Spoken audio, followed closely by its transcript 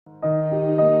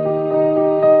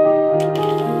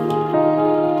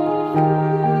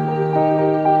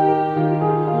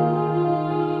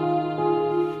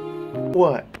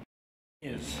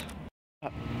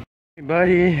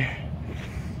Buddy.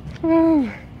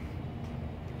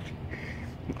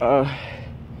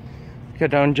 Got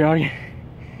down jogging.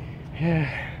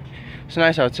 Yeah, it's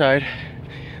nice outside.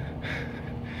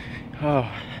 Oh,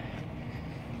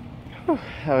 whew,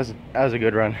 that was a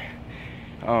good run.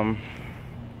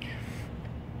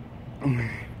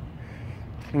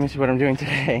 Let me see what I'm doing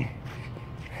today.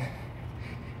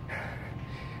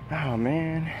 Oh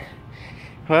man.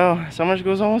 Well, summer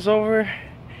school's almost over.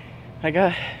 I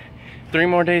got 3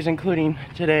 more days, including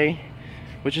today,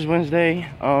 which is Wednesday.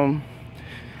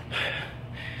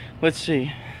 Let's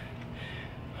see.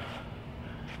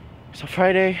 So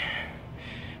Friday,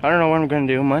 I don't know what I'm gonna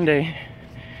do. Monday,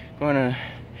 going on a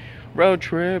road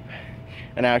trip,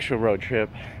 an actual road trip.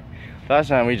 Last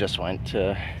time we just went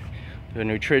to the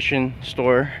nutrition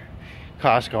store,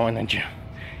 Costco, and then gym.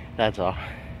 That's all.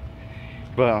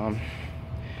 But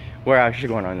we're actually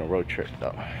going on a road trip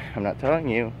though. I'm not telling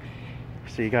you.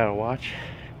 So you gotta watch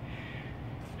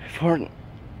for it.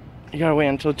 You gotta wait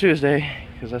until Tuesday,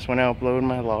 because that's when I upload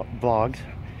my vlogs.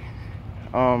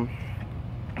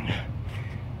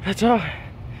 That's all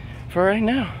for right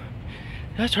now.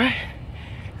 That's right.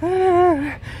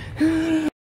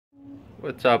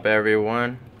 What's up,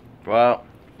 everyone? Well,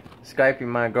 Skyping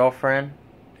my girlfriend,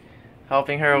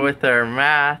 helping her with her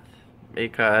math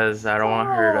because I don't want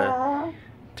her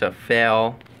to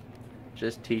fail.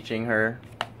 Just teaching her.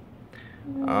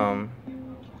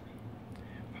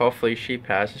 Hopefully she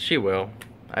passes. She will.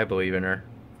 I believe in her.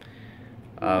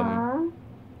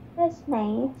 That's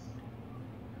nice.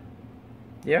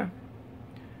 Yeah.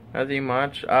 Nothing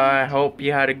much. I hope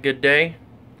you had a good day.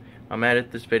 I'm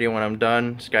edit this video when I'm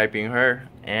done Skyping her,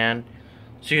 and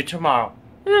see you tomorrow.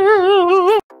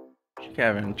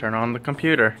 Kevin, turn on the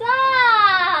computer.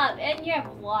 Stop! And you're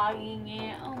vlogging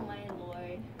it. Oh my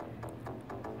lord.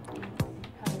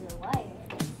 How's the wire?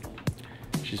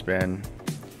 She's been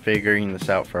figuring this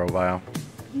out for a while.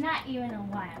 Not even a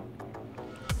while.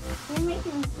 You're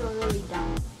making me feel really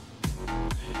dumb.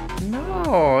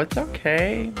 No, it's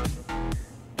okay.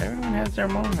 Everyone has their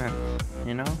moments,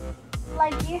 you know?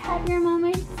 Like you have your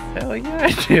moments? Hell yeah,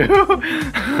 I do.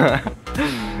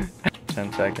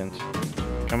 10 seconds.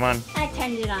 Come on. I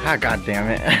turned it on. Ah, god damn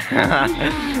it.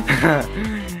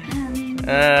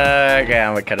 Okay,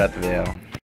 I'm gonna cut out the video.